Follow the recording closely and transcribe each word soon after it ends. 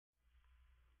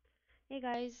Hey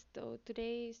guys, so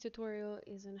today's tutorial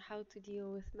is on how to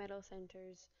deal with metal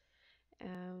centers.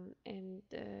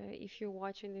 If you're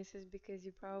watching this is because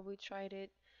you probably tried it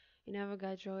in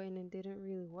Avogadro and it didn't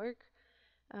really work.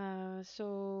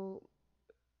 So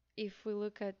if we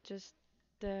look at just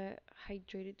the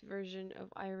hydrated version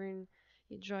of iron,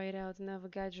 you dry it out in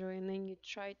Avogadro and then you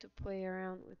try to play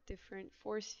around with different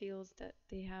force fields that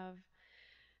they have.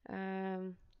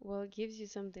 Well, it gives you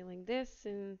something like this,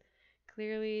 and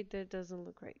clearly that doesn't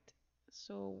look right.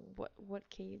 So what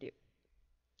can you do?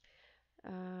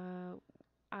 Uh,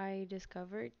 I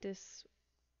discovered this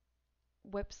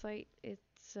website.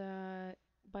 It's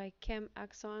by Chem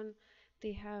Axon.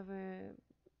 They have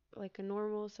a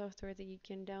normal software that you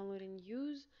can download and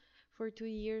use for 2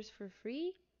 years for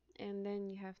free, and then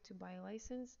you have to buy a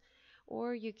license.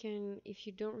 Or you can, if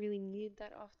you don't really need it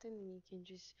that often, then you can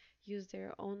just use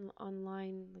their own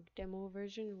online like demo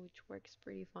version, which works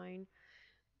pretty fine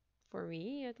for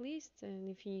me at least. And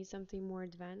if you need something more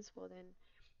advanced, well then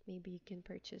maybe you can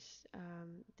purchase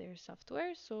their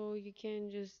software. So you can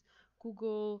just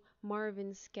Google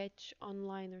Marvin Sketch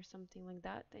online or something like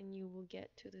that, and you will get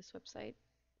to this website.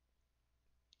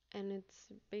 And it's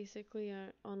basically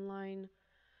an online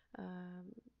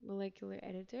um, molecular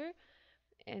editor,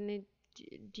 and it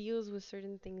deals with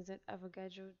certain things that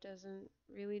Avogadro doesn't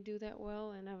really do that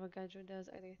well, and Avogadro does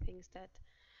other things that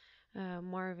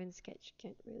Marvin Sketch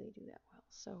can't really do that well.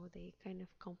 So they kind of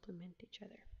complement each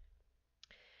other.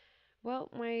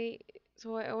 Well,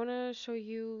 so I want to show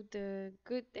you the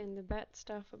good and the bad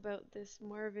stuff about this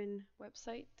Marvin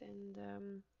website,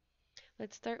 and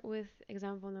let's start with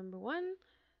example number one.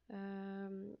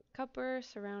 Copper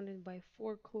surrounded by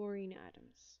 4 chlorine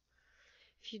atoms.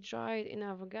 If you try it in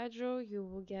Avogadro, you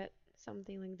will get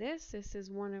something like this. This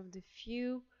is one of the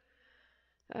few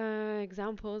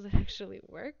examples that actually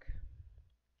work.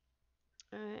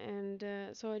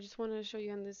 So I just want to show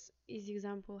you on this easy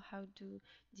example how to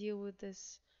deal with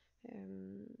this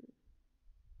um,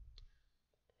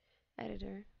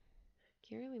 editor.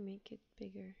 Can you really make it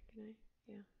bigger? Can I?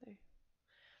 Yeah, there.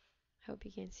 Hope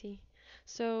you can see.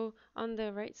 So on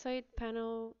the right side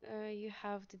panel, you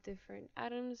have the different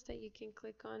atoms that you can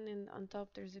click on, and on top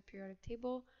there's a periodic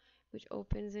table, which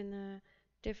opens in a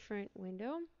different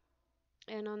window.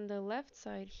 And on the left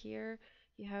side here,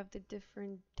 you have the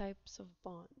different types of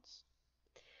bonds.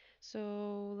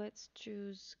 So let's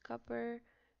choose copper,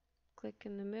 click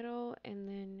in the middle, and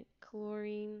then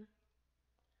chlorine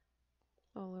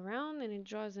all around, and it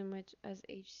draws image as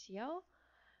HCl.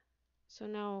 So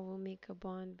now I will make a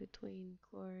bond between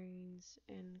chlorines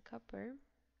and copper.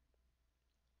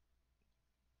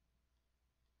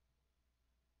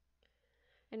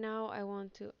 And now I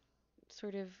want to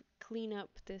sort of clean up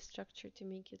this structure to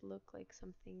make it look like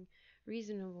something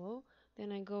reasonable.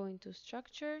 Then I go into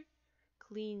structure,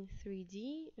 clean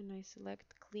 3D, and I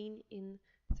select clean in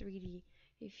 3D.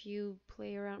 If you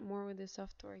play around more with the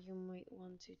software, you might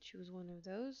want to choose one of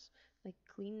those, like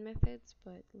clean methods,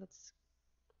 but let's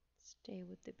stay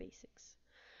with the basics.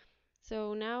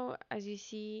 So now, as you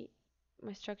see,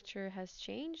 my structure has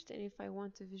changed, and if I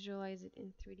want to visualize it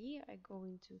in 3D, I go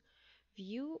into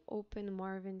View, Open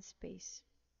Marvin Space.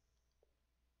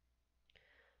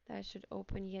 That should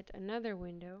open yet another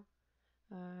window,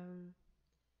 um,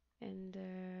 and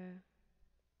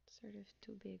sort of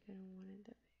too big. I don't want it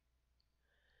that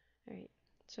big. Alright,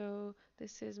 so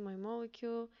this is my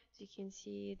molecule. As you can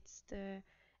see, it's the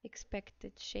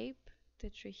expected shape,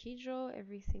 tetrahedral.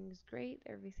 Everything's great,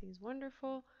 everything's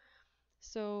wonderful.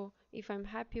 So if I'm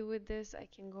happy with this, I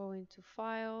can go into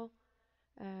File,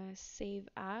 Save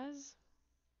As,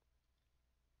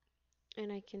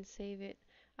 and I can save it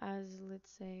as,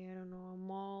 let's say, I don't know, a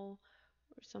mol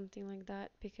or something like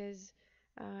that, because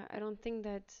I don't think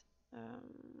that um,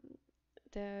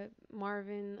 the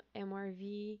Marvin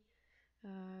MRV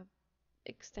uh,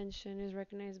 extension is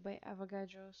recognized by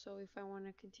Avogadro. So if I want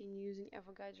to continue using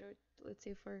Avogadro, let's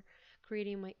say for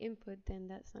creating my input, then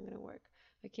that's not going to work.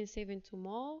 I can save into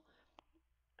mol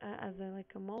as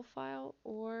like a mol file,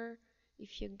 or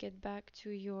if you get back to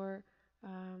your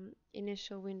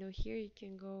initial window here, you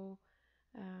can go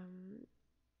um,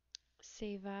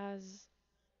 save as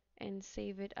and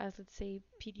save it as, let's say,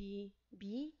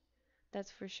 PDB.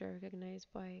 That's for sure recognized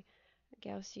by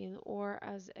Gaussian, or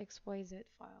as XYZ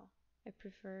file. I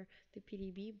prefer the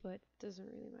PDB, but it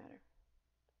doesn't really matter.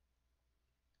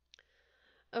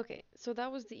 Okay, so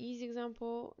that was the easy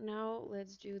example. Now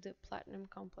let's do the platinum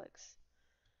complex.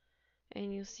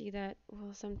 And you'll see that,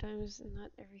 well, sometimes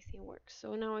not everything works.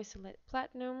 So now I select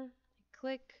platinum, I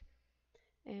click,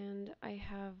 and I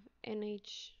have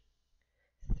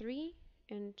NH3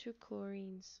 and 2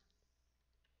 chlorines.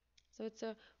 So it's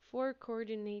a four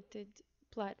coordinated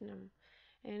platinum.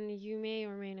 And you may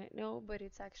or may not know, but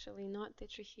it's actually not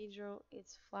tetrahedral,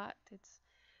 it's flat, it's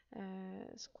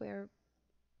square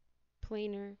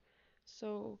planar.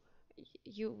 So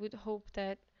you would hope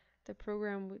that the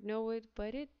program would know it,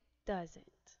 but it doesn't.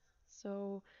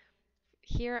 So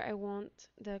here I want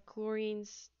the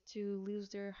chlorines to lose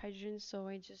their hydrogen, so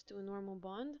I just do a normal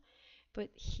bond. But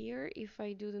here, if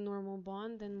I do the normal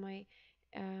bond, then my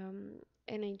um,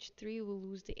 NH3 will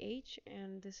lose the H,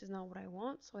 and this is not what I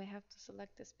want, so I have to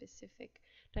select a specific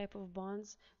type of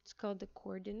bonds. It's called the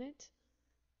coordinate.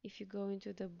 If you go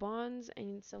into the bonds,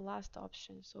 and it's the last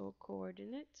option, so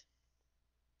coordinate.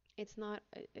 It's not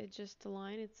just a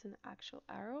line, it's an actual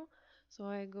arrow. So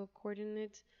I go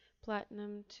coordinate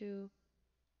platinum to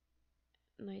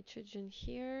nitrogen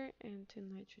here and to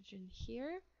nitrogen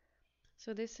here.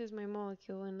 So this is my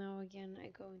molecule, and now again I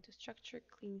go into structure,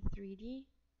 clean 3D,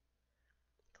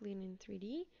 clean in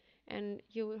 3D, and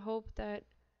you would hope that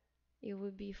it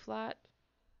would be flat,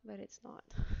 but it's not.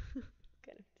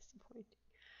 Kind of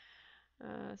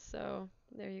disappointing. So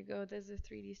there you go. There's a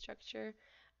 3D structure.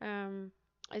 Um,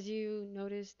 as you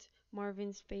noticed,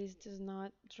 Marvin Space does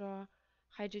not draw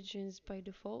hydrogens by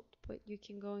default, but you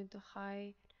can go into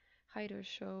hide or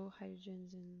show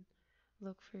hydrogens and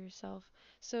look for yourself.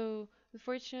 So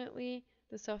unfortunately,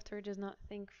 the software does not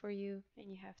think for you, and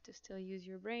you have to still use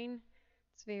your brain.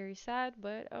 It's very sad,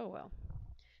 but oh well.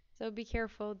 So be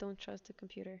careful, don't trust the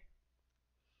computer.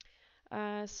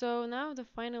 So now the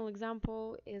final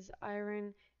example is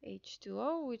iron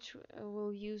H2O, which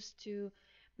we'll use to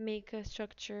make a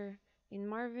structure in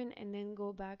Marvin and then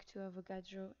go back to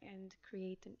Avogadro and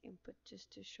create an input just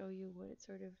to show you what it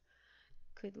sort of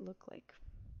could look like.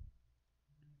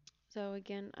 So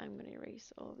again, I'm going to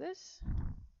erase all of this.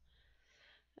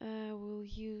 We'll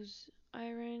use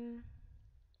iron,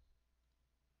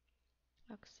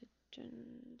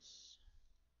 oxygens,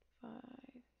 5,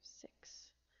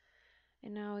 6.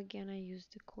 And now again, I use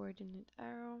the coordinate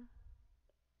arrow.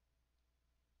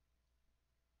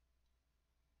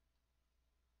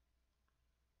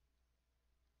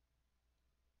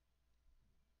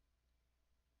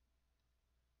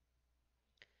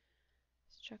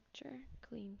 Structure,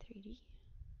 clean 3D.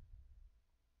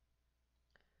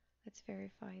 Let's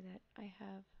verify that I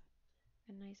have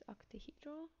a nice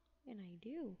octahedral, and I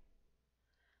do.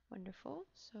 Wonderful.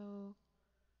 So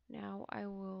now I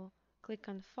will click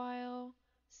on File,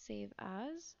 Save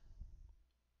As,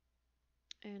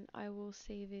 and I will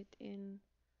save it in,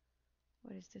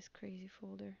 what is this crazy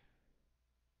folder?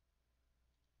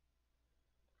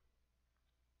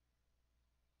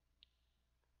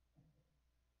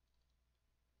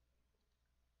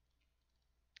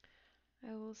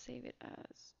 I will save it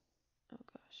as, oh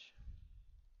gosh.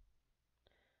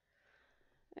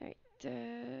 Alright,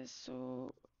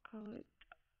 so call it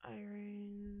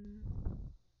iron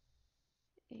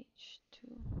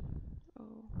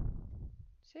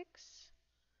H2O6,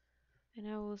 and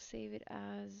I will save it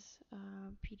as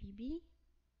PDB,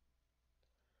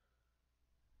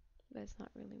 but it's not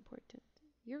really important.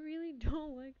 You really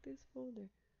don't like this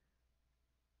folder.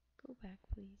 Go back,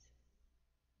 please.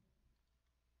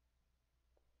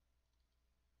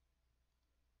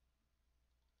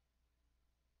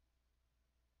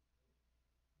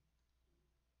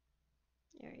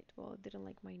 Alright, well, it didn't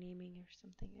like my naming or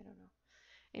something, I don't know.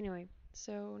 Anyway,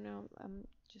 so now I'm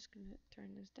just gonna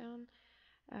turn this down.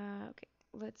 Okay,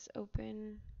 let's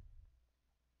open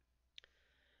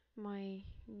my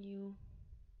new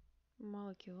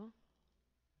molecule.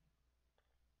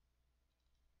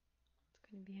 It's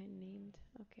gonna be unnamed.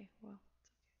 Okay, well,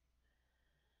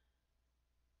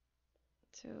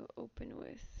 it's okay. So open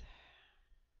with.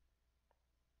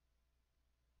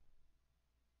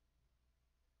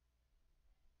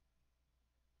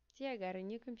 See, I got a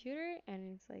new computer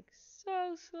and it's like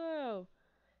so slow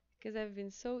because I've been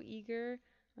so eager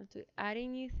to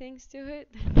adding new things to it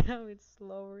that now it's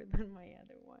slower than my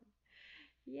other one.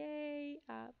 Yay,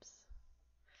 apps.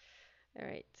 All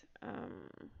right,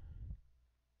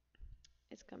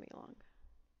 it's coming along.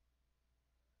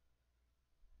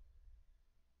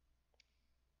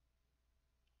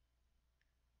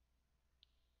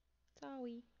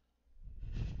 Sorry.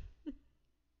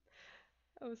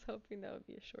 I was hoping that would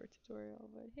be a short tutorial,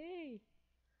 but hey,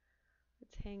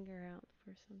 let's hang around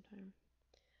for some time.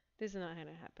 This is not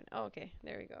gonna happen. Oh, okay,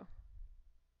 there we go.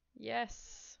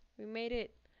 Yes, we made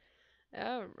it.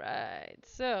 All right,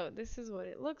 so this is what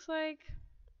it looks like.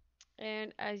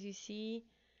 And as you see,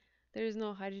 there's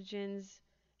no hydrogens.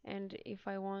 And if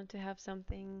I want to have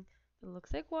something that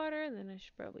looks like water, then I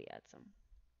should probably add some.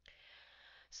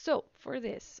 So for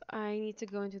this, I need to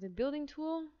go into the building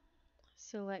tool.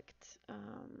 select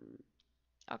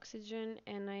oxygen,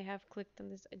 and I have clicked on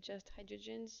this adjust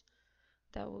hydrogens.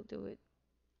 That will do it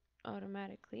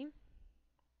automatically.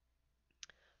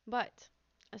 But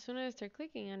as soon as I start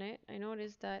clicking on it, I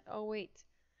notice that, oh wait,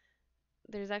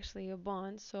 there's actually a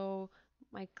bond, so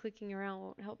my clicking around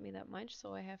won't help me that much,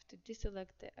 so I have to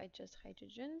deselect the adjust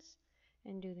hydrogens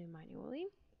and do them manually.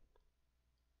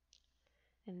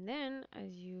 And then,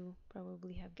 as you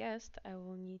probably have guessed, I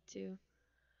will need to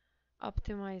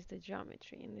optimize the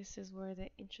geometry, and this is where the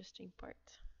interesting part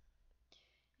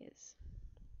is.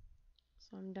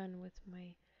 So I'm done with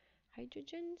my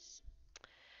hydrogens.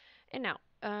 And now,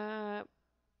 I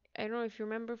don't know if you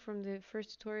remember from the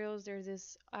first tutorials, there's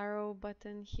this arrow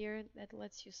button here that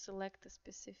lets you select a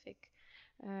specific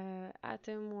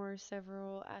atom or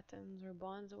several atoms or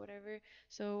bonds or whatever.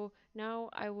 So now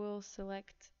I will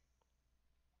select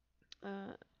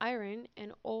iron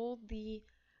and all the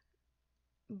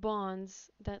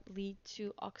bonds that lead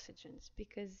to oxygens,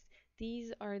 because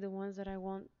these are the ones that I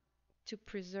want to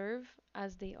preserve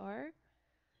as they are,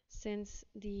 since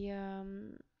the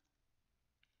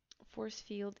force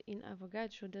field in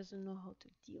Avogadro doesn't know how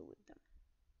to deal with them.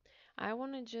 I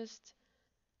want to just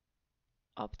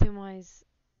optimize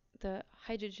the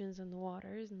hydrogens and the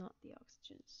waters, not the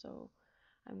oxygens. So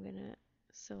I'm gonna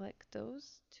select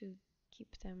those to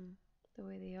keep them the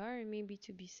way they are, and maybe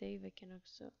to be safe, I can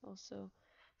also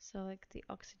select the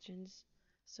oxygens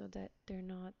so that they're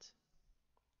not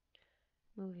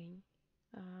moving.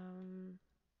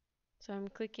 So I'm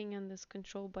clicking on this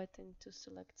control button to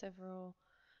select several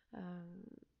um,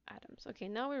 atoms. Okay,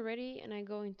 now we're ready, and I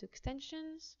go into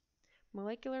extensions,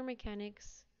 molecular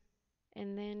mechanics,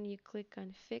 and then you click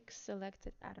on fix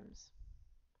selected atoms.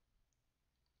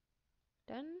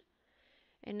 Done.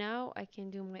 And now I can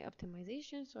do my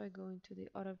optimization. So I go into the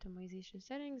auto optimization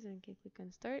settings and can click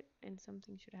on start, and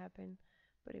something should happen,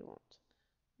 but it won't.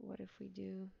 What if we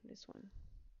do this one?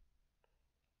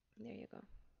 There you go.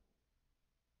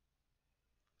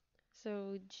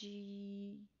 So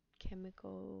G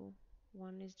chemical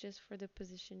one is just for the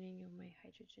positioning of my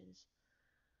hydrogens,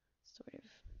 sort of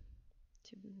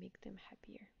to make them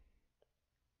happier.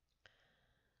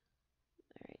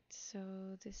 Alright,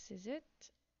 so this is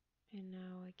it. And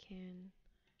now I can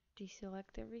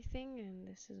deselect everything, and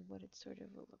this is what it sort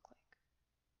of will look like.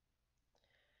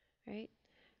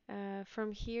 Right?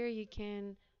 From here you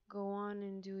can go on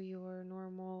and do your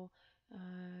normal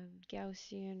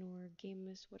Gaussian or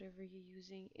Gamus, whatever you're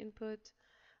using, input,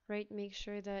 right? Make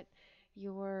sure that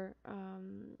your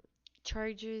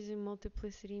charges in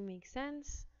multiplicity make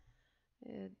sense.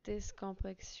 This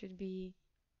complex should be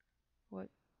what,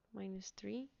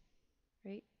 -3,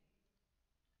 right?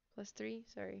 +3,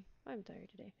 sorry, I'm tired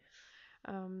today.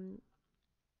 Um,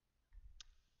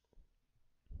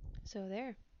 so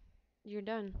there, you're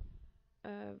done.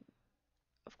 Uh,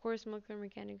 of course, molecular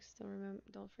mechanics,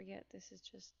 don't forget, this is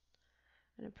just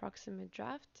an approximate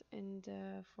draft, and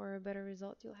for a better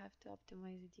result you'll have to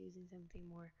optimize it using something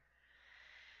more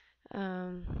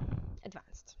um,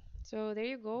 advanced. So there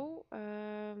you go.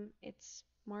 It's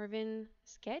Marvin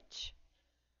Sketch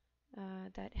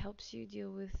that helps you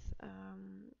deal with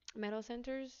metal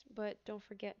centers, but don't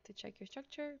forget to check your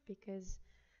structure because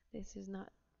this is not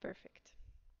perfect.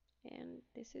 And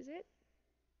this is it.